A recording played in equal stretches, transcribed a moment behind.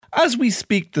As we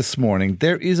speak this morning,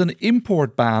 there is an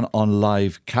import ban on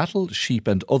live cattle, sheep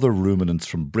and other ruminants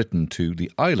from Britain to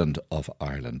the island of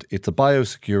Ireland. It's a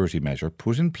biosecurity measure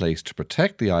put in place to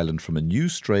protect the island from a new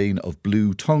strain of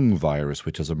blue tongue virus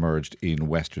which has emerged in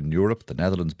Western Europe, the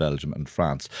Netherlands, Belgium and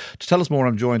France. To tell us more,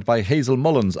 I'm joined by Hazel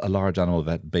Mullins, a large animal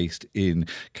vet based in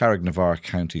Carricknavar,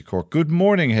 County Cork. Good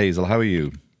morning, Hazel. How are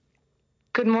you?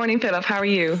 Good morning, Philip. How are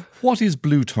you? What is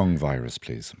blue tongue virus,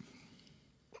 please?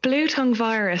 Blue tongue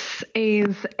virus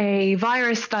is a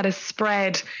virus that is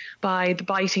spread by the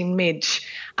biting midge,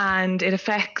 and it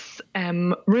affects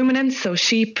ruminants, so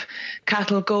sheep,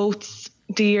 cattle, goats,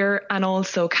 deer, and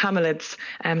also camelids,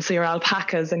 so your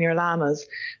alpacas and your llamas.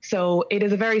 So it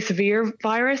is a very severe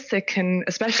virus. It can,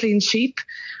 especially in sheep,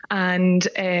 and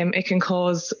it can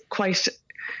cause quite,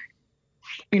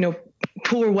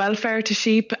 poor welfare to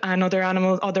sheep and other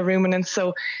animals, other ruminants.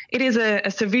 So it is a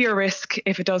severe risk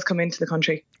if it does come into the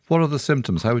country. What are the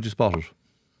symptoms? How would you spot it?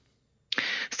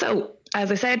 So,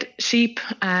 as I said, sheep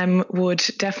would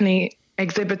definitely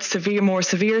exhibit more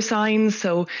severe signs.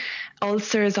 So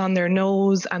ulcers on their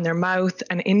nose and their mouth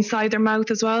and inside their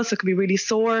mouth as well. So it can be really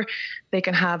sore. They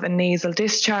can have a nasal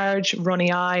discharge,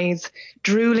 runny eyes,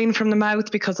 drooling from the mouth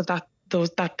because of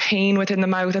that pain within the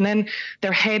mouth. And then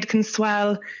their head can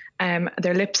swell.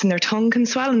 Their lips and their tongue can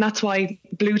swell, and that's why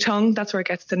blue tongue, that's where it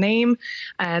gets the name.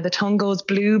 The tongue goes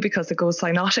blue because it goes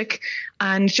cyanotic,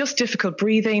 and just difficult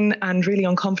breathing and really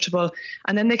uncomfortable.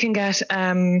 And then they can get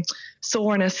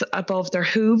soreness above their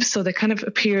hooves, so they kind of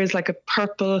appears like a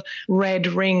purple red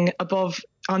ring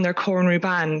on their coronary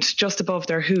band, just above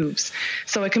their hooves.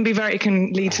 So it can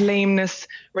lead to lameness,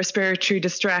 respiratory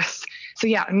distress. So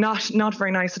yeah, not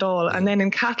very nice at all. And then in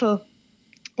cattle,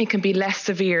 it can be less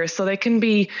severe. So they can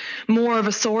be more of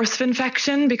a source of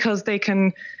infection because they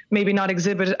can maybe not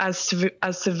exhibit as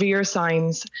severe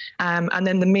signs. And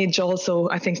then the midge also,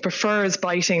 I think, prefers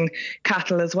biting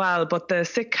cattle as well. But the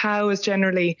sick cow is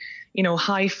generally,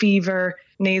 high fever,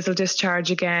 nasal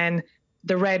discharge again,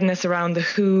 the redness around the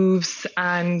hooves,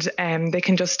 and they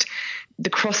can the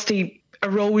crusty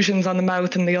erosions on the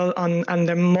mouth and on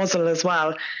the muzzle as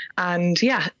well. And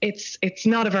yeah, it's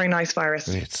not a very nice virus.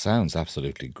 It sounds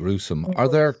absolutely gruesome. Are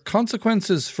there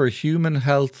consequences for human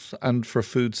health and for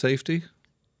food safety?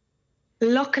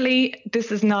 Luckily,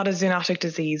 this is not a zoonotic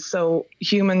disease, so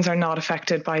humans are not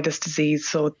affected by this disease.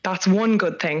 So that's one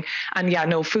good thing. And yeah,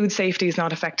 no, food safety is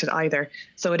not affected either.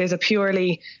 So it is a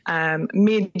purely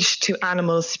midge to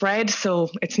animal spread. So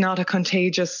it's not a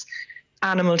contagious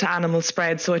animal to animal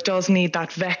spread, so it does need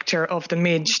that vector of the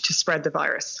midge to spread the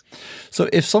virus. So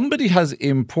if somebody has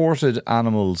imported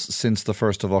animals since the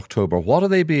 1st of October, what are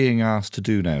they being asked to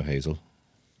do now, Hazel?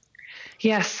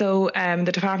 Yes, so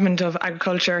the Department of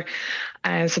Agriculture,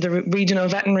 so the regional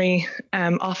veterinary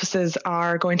offices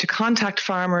are going to contact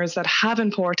farmers that have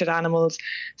imported animals,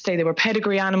 say they were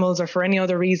pedigree animals or for any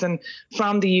other reason,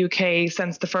 from the UK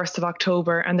since the 1st of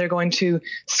October, and they're going to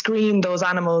screen those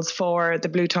animals for the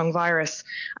blue tongue virus.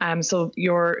 So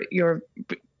your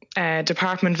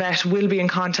department vet will be in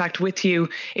contact with you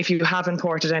if you have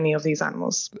imported any of these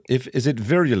animals. Is it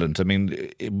virulent? I mean,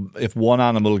 if one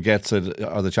animal gets it,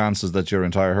 are the chances that your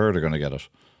entire herd are going to get it?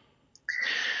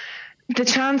 The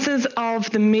chances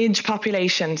of the midge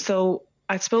population. So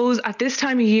I suppose at this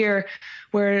time of year,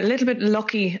 we're a little bit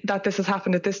lucky that this has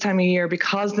happened at this time of year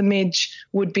because the midge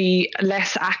would be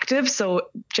less active. So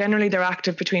generally they're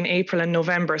active between April and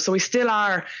November. So we still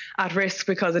are at risk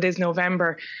because it is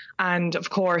November. And of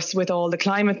course, with all the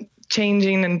climate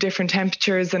changing and different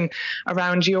temperatures and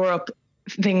around Europe,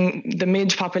 the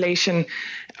midge population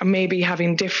may be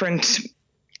having different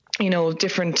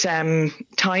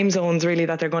time zones really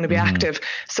that they're going to be active.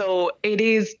 So it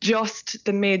is just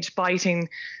the midge biting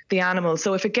the animal.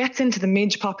 So if it gets into the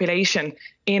midge population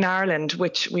in Ireland,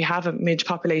 which we have a midge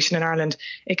population in Ireland,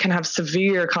 it can have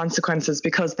severe consequences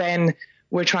because then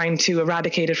we're trying to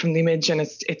eradicate it from the midge and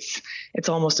it's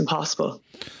almost impossible.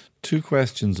 Two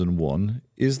questions in one.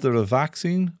 Is there a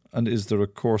vaccine and is there a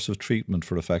course of treatment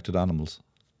for affected animals?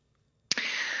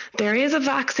 There is a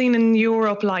vaccine in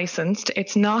Europe licensed.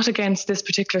 It's not against this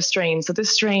particular strain. So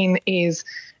this strain is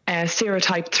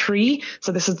serotype 3.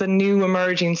 So this is the new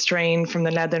emerging strain from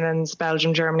the Netherlands,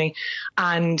 Belgium, Germany.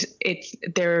 And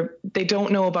they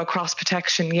don't know about cross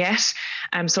protection yet.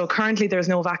 So currently there's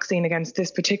no vaccine against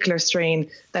this particular strain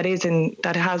that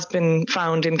has been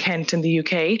found in Kent in the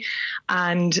UK.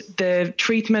 And the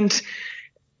treatment,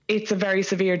 it's a very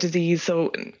severe disease.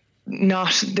 So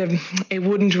it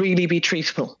wouldn't really be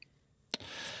treatable.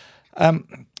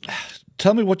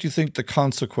 Tell me what you think the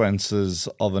consequences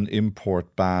of an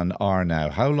import ban are now.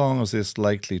 How long is this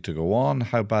likely to go on?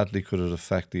 How badly could it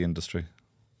affect the industry?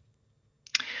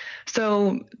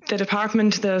 So the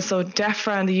department, so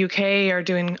DEFRA and the UK are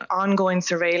doing ongoing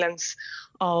surveillance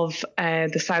of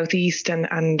the southeast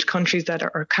and countries that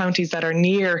are, or counties that are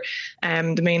near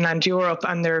the mainland Europe,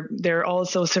 and they're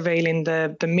also surveilling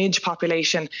the midge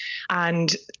population.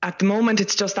 And at the moment,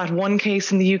 it's just that one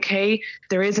case in the UK.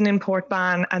 There is an import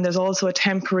ban, and there's also a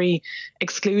temporary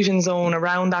exclusion zone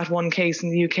around that one case in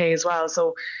the UK as well.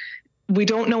 So we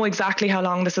don't know exactly how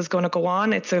long this is going to go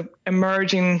on. It's an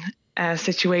emerging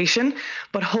situation,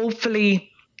 but hopefully,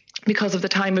 because of the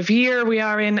time of year we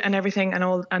are in and everything,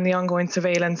 and the ongoing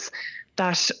surveillance,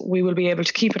 that we will be able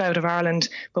to keep it out of Ireland.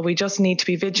 But we just need to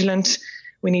be vigilant.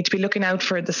 We need to be looking out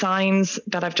for the signs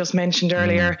that I've just mentioned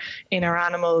earlier in our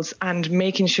animals, and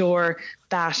making sure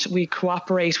that we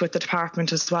cooperate with the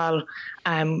department as well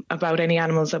about any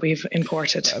animals that we've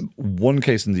imported. One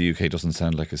case in the UK doesn't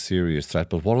sound like a serious threat,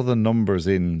 but what are the numbers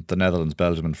in the Netherlands,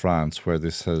 Belgium and France where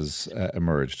this has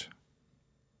emerged?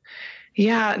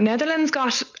 Yeah, Netherlands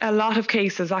got a lot of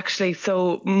cases actually,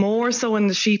 so more so in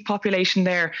the sheep population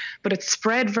there, but it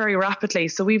spread very rapidly.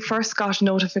 So we first got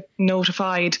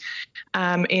notified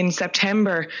in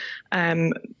September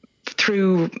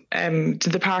through the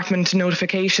department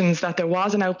notifications that there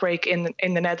was an outbreak in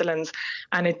the Netherlands,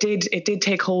 and it did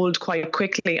take hold quite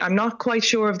quickly. I'm not quite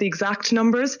sure of the exact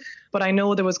numbers, but I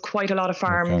know there was quite a lot of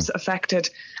farms affected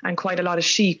and quite a lot of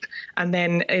sheep, and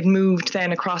then it moved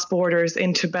then across borders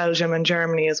into Belgium and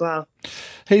Germany as well.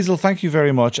 Hazel, thank you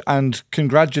very much, and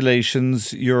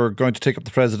congratulations. You're going to take up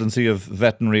the presidency of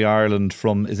Veterinary Ireland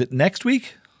from, is it next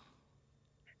week?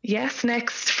 Yes,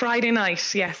 next Friday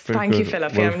night. Yes, Thank you,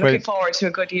 Philip. Well, I'm looking forward to a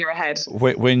good year ahead.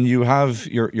 When you have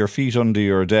your feet under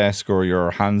your desk or your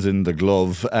hands in the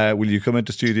glove, will you come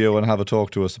into studio and have a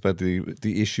talk to us about the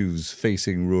issues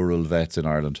facing rural vets in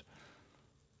Ireland?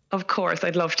 Of course,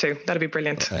 I'd love to. That'd be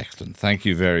brilliant. Excellent. Thank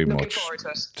you very much. Looking forward to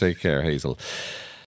it. Take care, Hazel.